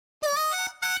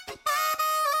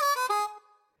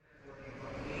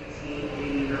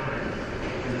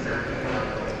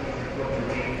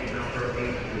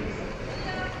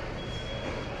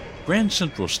Grand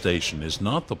Central Station is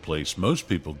not the place most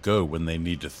people go when they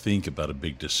need to think about a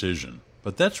big decision,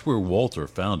 but that's where Walter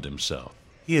found himself.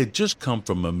 He had just come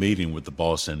from a meeting with the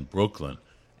boss in Brooklyn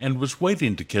and was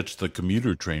waiting to catch the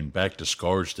commuter train back to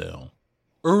Scarsdale.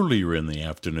 Earlier in the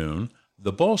afternoon,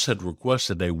 the boss had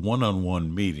requested a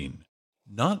one-on-one meeting,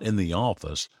 not in the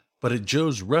office, but at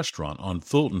Joe's restaurant on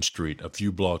Fulton Street a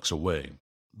few blocks away.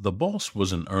 The boss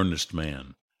was an earnest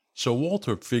man, so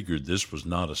Walter figured this was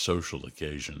not a social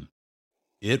occasion.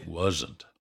 It wasn't.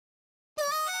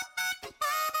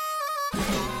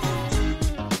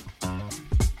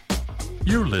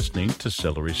 You're listening to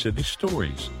Celery City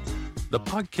Stories, the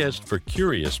podcast for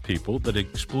curious people that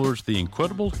explores the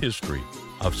incredible history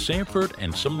of Sanford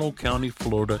and Seminole County,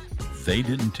 Florida they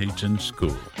didn't teach in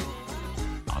school.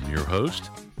 I'm your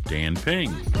host, Dan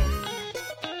Ping.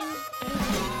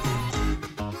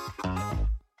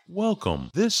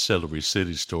 Welcome. This Celery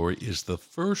City story is the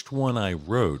first one I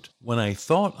wrote when I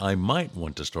thought I might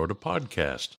want to start a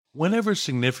podcast. Whenever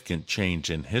significant change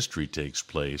in history takes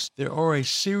place, there are a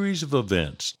series of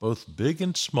events, both big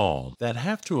and small, that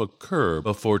have to occur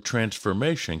before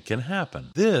transformation can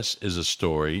happen. This is a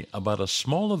story about a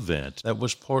small event that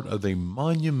was part of a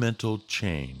monumental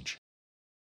change.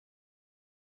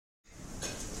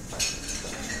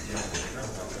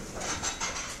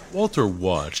 Walter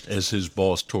watched as his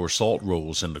boss tore salt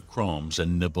rolls into crumbs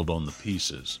and nibbled on the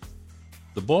pieces.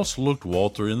 The boss looked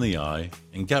Walter in the eye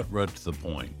and got right to the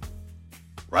point.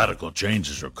 Radical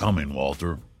changes are coming,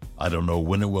 Walter. I don't know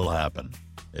when it will happen.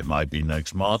 It might be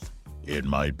next month. It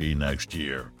might be next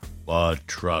year. But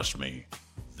trust me,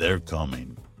 they're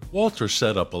coming. Walter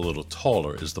sat up a little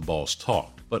taller as the boss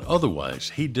talked, but otherwise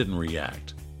he didn't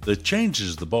react. The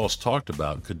changes the boss talked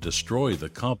about could destroy the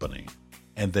company,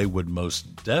 and they would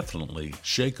most definitely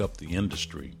shake up the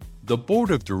industry. The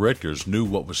board of directors knew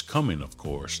what was coming, of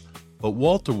course, but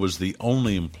Walter was the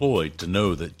only employee to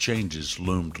know that changes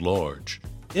loomed large.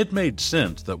 It made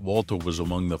sense that Walter was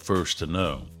among the first to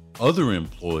know. Other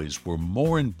employees were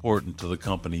more important to the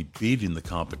company beating the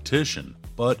competition,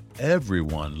 but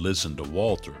everyone listened to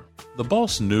Walter. The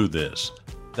boss knew this.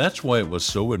 That's why it was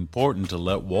so important to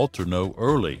let Walter know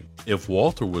early. If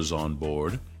Walter was on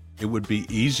board, it would be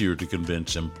easier to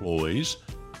convince employees,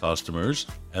 customers,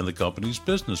 and the company's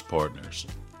business partners.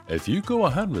 If you go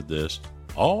ahead with this,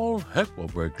 all heck will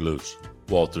break loose,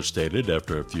 Walter stated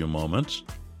after a few moments.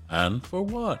 And for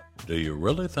what? Do you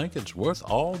really think it's worth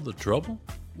all the trouble?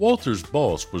 Walter's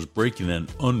boss was breaking an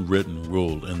unwritten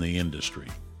rule in the industry.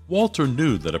 Walter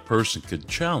knew that a person could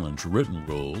challenge written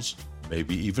rules,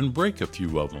 maybe even break a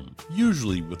few of them,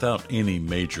 usually without any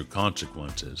major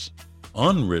consequences.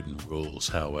 Unwritten rules,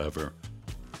 however,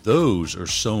 those are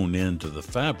sewn into the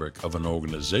fabric of an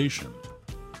organization.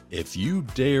 If you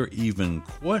dare even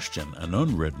question an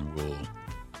unwritten rule,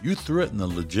 you threaten the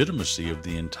legitimacy of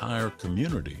the entire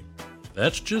community.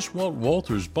 That's just what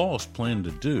Walter's boss planned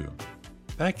to do.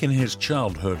 Back in his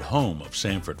childhood home of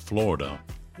Sanford, Florida,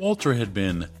 Walter had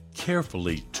been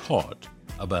carefully taught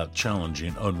about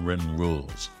challenging unwritten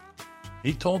rules.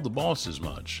 He told the boss as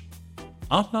much.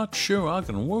 I'm not sure I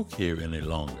can work here any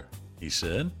longer, he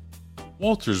said.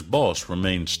 Walter's boss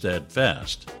remained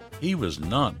steadfast. He was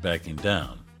not backing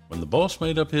down. When the boss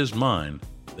made up his mind,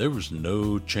 there was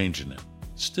no changing it.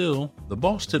 Still, the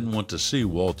boss didn't want to see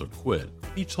Walter quit.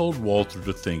 He told Walter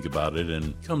to think about it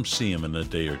and come see him in a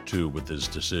day or two with his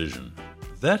decision.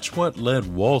 That's what led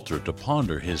Walter to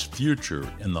ponder his future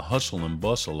in the hustle and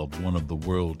bustle of one of the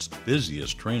world's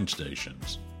busiest train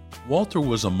stations. Walter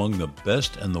was among the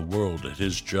best in the world at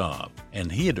his job,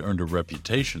 and he had earned a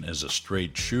reputation as a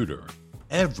straight shooter.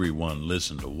 Everyone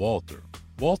listened to Walter.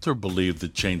 Walter believed the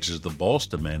changes the boss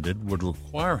demanded would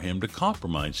require him to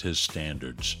compromise his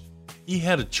standards. He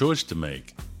had a choice to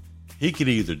make. He could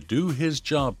either do his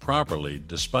job properly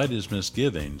despite his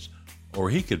misgivings, or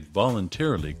he could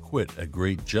voluntarily quit a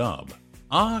great job.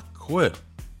 I quit.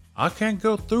 I can't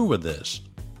go through with this,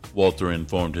 Walter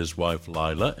informed his wife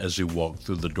Lila as he walked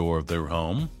through the door of their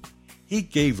home. He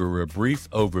gave her a brief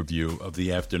overview of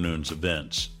the afternoon's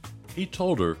events. He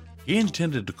told her he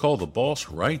intended to call the boss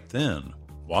right then.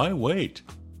 Why wait?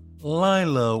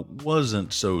 Lila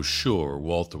wasn't so sure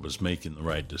Walter was making the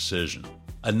right decision.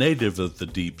 A native of the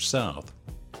Deep South,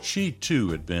 she too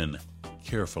had been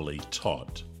carefully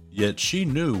taught. Yet she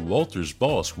knew Walter's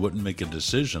boss wouldn't make a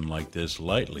decision like this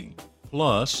lightly.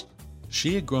 Plus,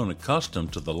 she had grown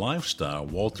accustomed to the lifestyle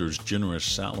Walter's generous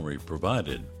salary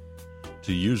provided.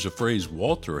 To use a phrase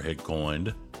Walter had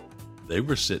coined, they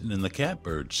were sitting in the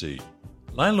catbird seat.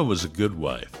 Lila was a good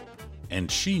wife, and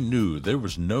she knew there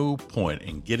was no point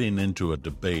in getting into a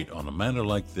debate on a matter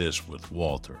like this with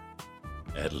Walter.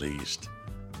 At least,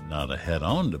 not a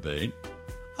head-on debate.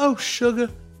 "Oh, sugar,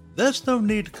 there's no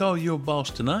need to call your boss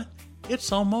tonight.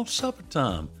 It's almost supper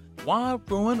time. Why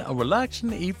ruin a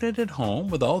relaxing evening at home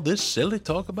with all this silly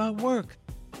talk about work?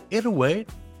 It'll wait.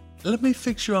 Let me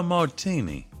fix you a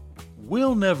martini."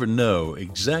 We'll never know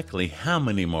exactly how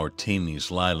many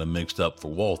martinis Lila mixed up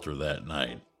for Walter that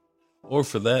night. Or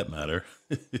for that matter,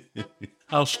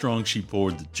 how strong she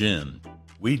poured the gin.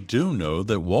 We do know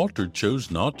that Walter chose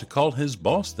not to call his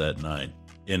boss that night.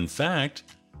 In fact,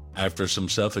 after some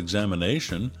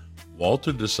self-examination,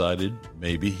 Walter decided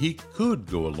maybe he could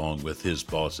go along with his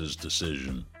boss's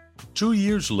decision. 2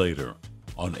 years later,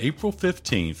 on April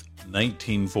 15th,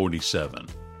 1947,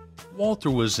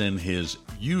 Walter was in his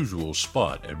usual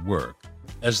spot at work.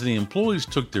 As the employees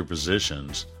took their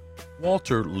positions,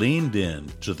 Walter leaned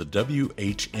in to the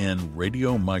WHN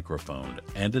radio microphone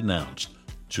and announced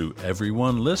to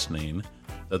everyone listening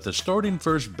that the starting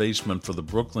first baseman for the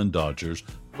Brooklyn Dodgers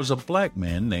was a black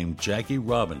man named Jackie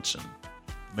Robinson.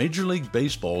 Major League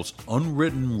Baseball's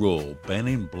unwritten rule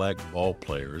banning black ball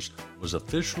players was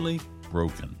officially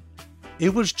broken.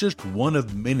 It was just one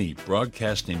of many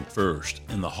broadcasting firsts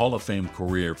in the Hall of Fame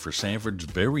career for Sanford's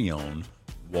very own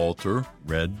Walter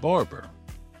 "Red" Barber.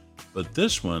 But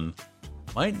this one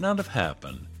might not have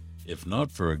happened if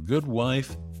not for a good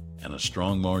wife and a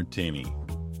strong martini.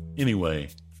 Anyway,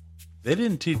 they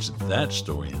didn't teach that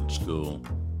story in school,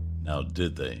 now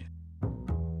did they?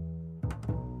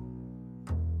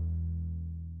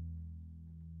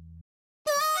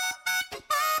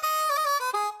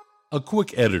 A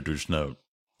quick editor's note.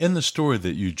 In the story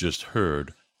that you just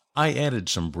heard, I added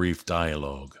some brief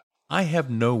dialogue. I have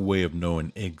no way of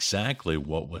knowing exactly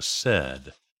what was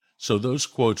said, so those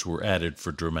quotes were added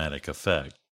for dramatic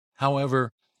effect.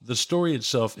 However, the story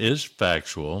itself is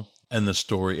factual, and the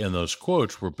story and those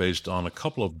quotes were based on a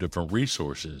couple of different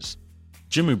resources.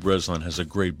 Jimmy Breslin has a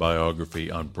great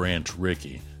biography on Branch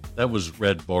Rickey. That was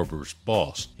Red Barber's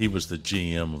boss. He was the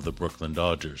GM of the Brooklyn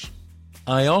Dodgers.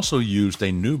 I also used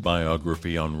a new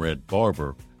biography on Red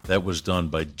Barber that was done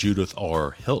by Judith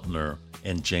R. Hiltner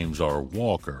and James R.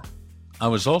 Walker. I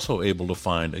was also able to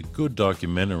find a good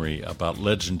documentary about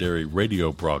legendary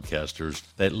radio broadcasters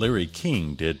that Larry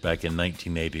King did back in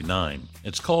 1989.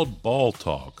 It's called Ball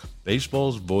Talk,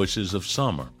 Baseball's Voices of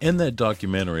Summer. In that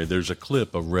documentary, there's a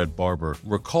clip of Red Barber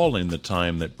recalling the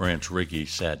time that Branch Rickey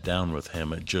sat down with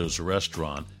him at Joe's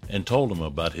restaurant and told him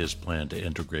about his plan to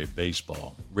integrate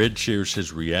baseball. Red shares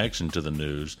his reaction to the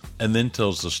news and then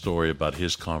tells the story about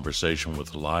his conversation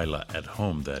with Lila at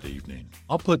home that evening.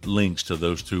 I'll put links to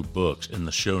those two books in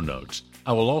the show notes.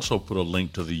 I will also put a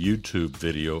link to the YouTube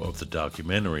video of the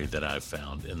documentary that I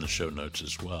found in the show notes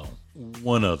as well.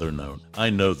 One other note,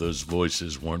 I know those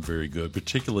voices weren't very good,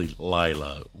 particularly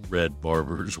Lila, Red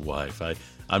Barber's wife.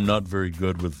 I'm not very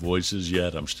good with voices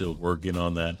yet. I'm still working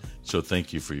on that, so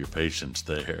thank you for your patience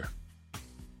there.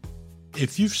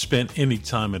 If you've spent any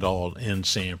time at all in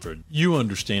Sanford, you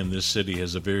understand this city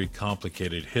has a very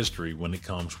complicated history when it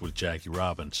comes with Jackie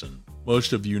Robinson.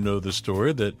 Most of you know the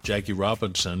story that Jackie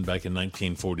Robinson, back in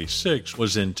 1946,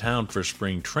 was in town for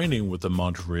spring training with the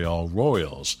Montreal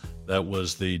Royals. That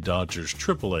was the Dodgers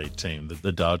AAA team.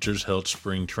 The Dodgers held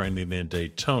spring training in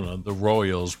Daytona. The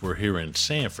Royals were here in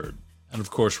Sanford. And of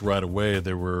course, right away,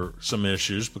 there were some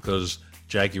issues because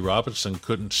Jackie Robinson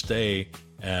couldn't stay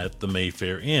at the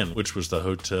Mayfair Inn, which was the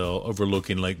hotel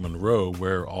overlooking Lake Monroe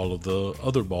where all of the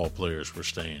other ball players were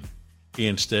staying. He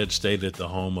instead stayed at the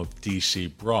home of D.C.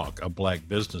 Brock, a black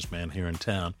businessman here in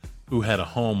town who had a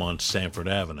home on Sanford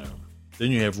Avenue.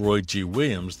 Then you have Roy G.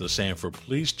 Williams, the Sanford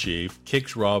police chief,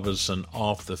 kicks Robinson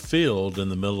off the field in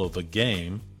the middle of a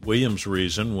game. Williams'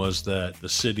 reason was that the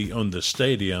city owned the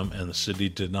stadium and the city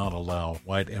did not allow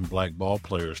white and black ball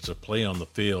players to play on the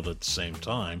field at the same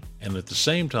time. And at the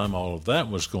same time all of that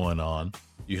was going on,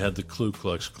 you had the Ku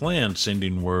Klux Klan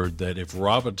sending word that if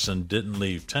Robinson didn't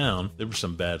leave town, there was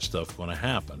some bad stuff going to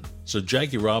happen. So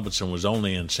Jackie Robinson was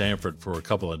only in Sanford for a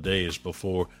couple of days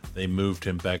before they moved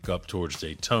him back up towards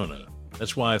Daytona.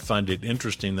 That's why I find it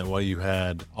interesting that while you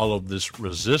had all of this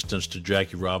resistance to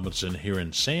Jackie Robinson here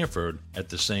in Sanford, at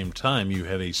the same time you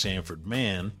have a Sanford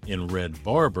man in Red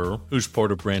Barber who's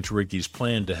part of Branch Rickey's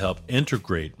plan to help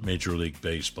integrate Major League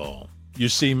Baseball. You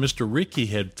see, Mr. Rickey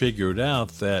had figured out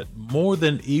that more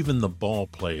than even the ball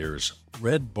players,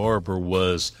 Red Barber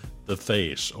was the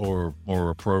face, or more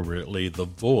appropriately, the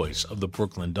voice of the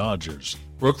Brooklyn Dodgers.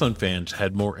 Brooklyn fans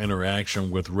had more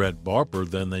interaction with Red Barber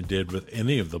than they did with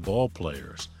any of the ball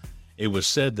players. It was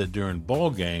said that during ball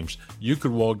games, you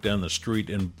could walk down the street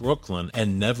in Brooklyn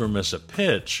and never miss a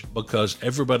pitch because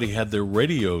everybody had their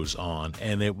radios on,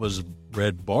 and it was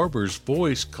Red Barber's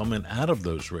voice coming out of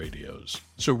those radios.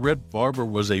 So Red Barber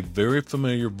was a very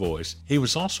familiar voice. He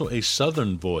was also a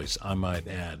Southern voice, I might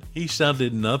add. He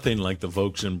sounded nothing like the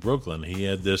folks in Brooklyn. He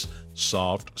had this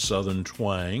soft Southern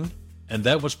twang, and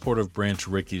that was part of Branch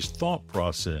Rickey's thought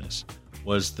process,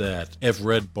 was that if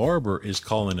Red Barber is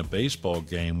calling a baseball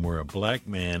game where a black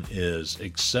man is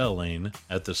excelling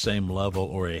at the same level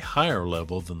or a higher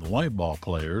level than the white ball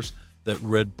players, that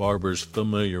Red Barber's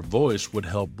familiar voice would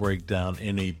help break down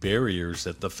any barriers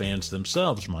that the fans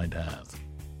themselves might have.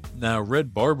 Now,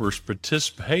 Red Barber's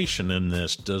participation in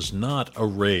this does not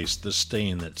erase the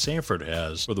stain that Sanford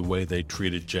has for the way they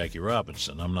treated Jackie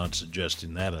Robinson. I'm not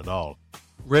suggesting that at all.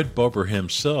 Red Barber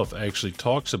himself actually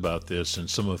talks about this in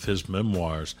some of his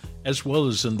memoirs, as well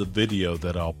as in the video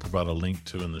that I'll provide a link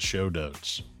to in the show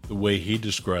notes. The way he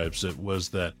describes it was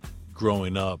that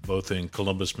growing up, both in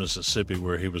Columbus, Mississippi,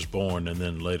 where he was born, and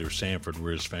then later Sanford,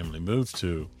 where his family moved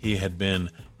to, he had been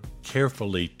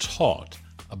carefully taught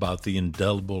about the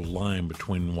indelible line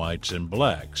between whites and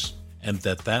blacks, and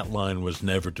that line was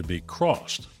never to be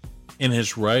crossed. In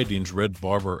his writings, Red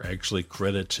Barber actually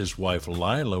credits his wife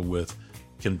Lila with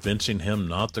convincing him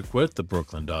not to quit the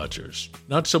Brooklyn Dodgers.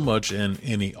 Not so much in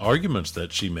any arguments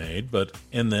that she made, but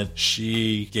in that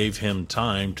she gave him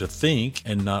time to think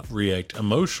and not react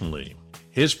emotionally.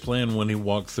 His plan when he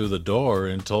walked through the door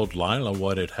and told Lila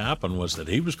what had happened was that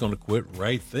he was going to quit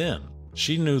right then.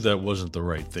 She knew that wasn't the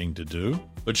right thing to do,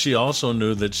 but she also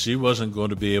knew that she wasn't going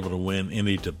to be able to win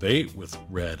any debate with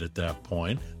Red at that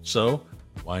point, so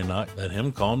why not let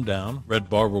him calm down? Red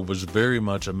Barber was very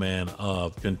much a man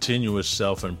of continuous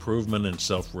self-improvement and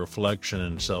self-reflection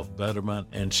and self-betterment,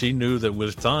 and she knew that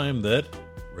with time that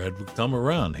Red would come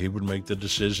around. He would make the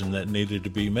decision that needed to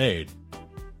be made.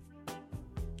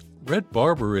 Red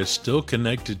Barber is still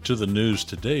connected to the news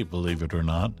today, believe it or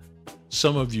not.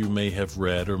 Some of you may have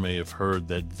read or may have heard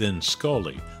that Vin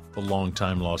Scully, the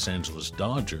longtime Los Angeles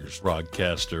Dodgers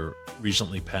broadcaster,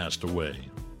 recently passed away.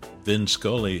 Vin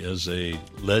Scully is a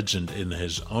legend in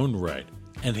his own right,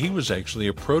 and he was actually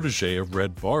a protege of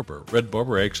Red Barber. Red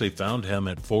Barber actually found him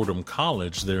at Fordham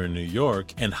College there in New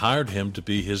York and hired him to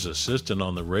be his assistant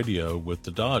on the radio with the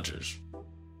Dodgers.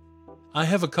 I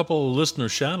have a couple of listener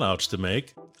shout-outs to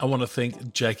make. I want to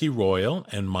thank Jackie Royal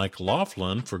and Mike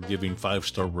Laughlin for giving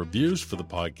 5-star reviews for the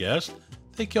podcast.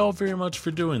 Thank you all very much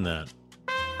for doing that.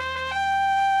 I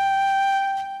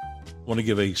want to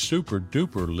give a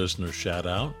super-duper listener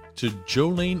shout-out to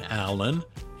Jolene Allen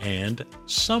and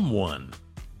someone.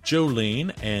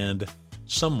 Jolene and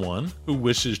someone who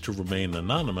wishes to remain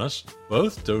anonymous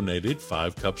both donated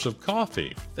 5 cups of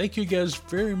coffee. Thank you guys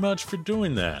very much for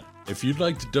doing that. If you'd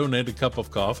like to donate a cup of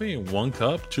coffee, 1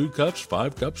 cup, 2 cups,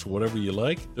 5 cups, whatever you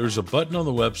like, there's a button on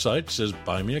the website that says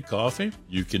Buy Me a Coffee.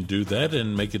 You can do that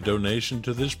and make a donation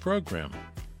to this program.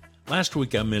 Last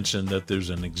week I mentioned that there's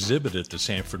an exhibit at the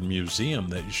Sanford Museum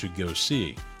that you should go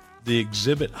see. The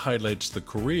exhibit highlights the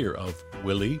career of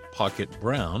Willie Pocket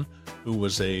Brown, who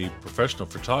was a professional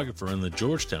photographer in the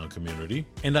Georgetown community.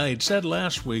 And I had said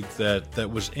last week that that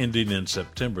was ending in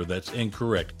September. That's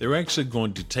incorrect. They're actually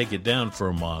going to take it down for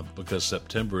a month because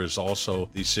September is also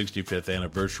the 65th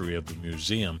anniversary of the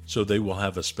museum. So they will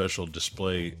have a special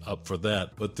display up for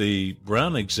that. But the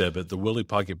Brown exhibit, the Willie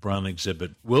Pocket Brown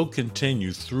exhibit, will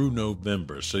continue through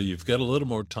November. So you've got a little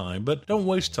more time, but don't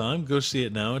waste time. Go see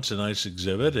it now. It's a nice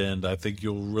exhibit, and I think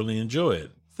you'll really enjoy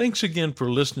it. Thanks again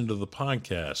for listening to the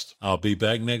podcast. I'll be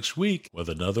back next week with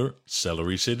another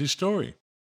Celery City story.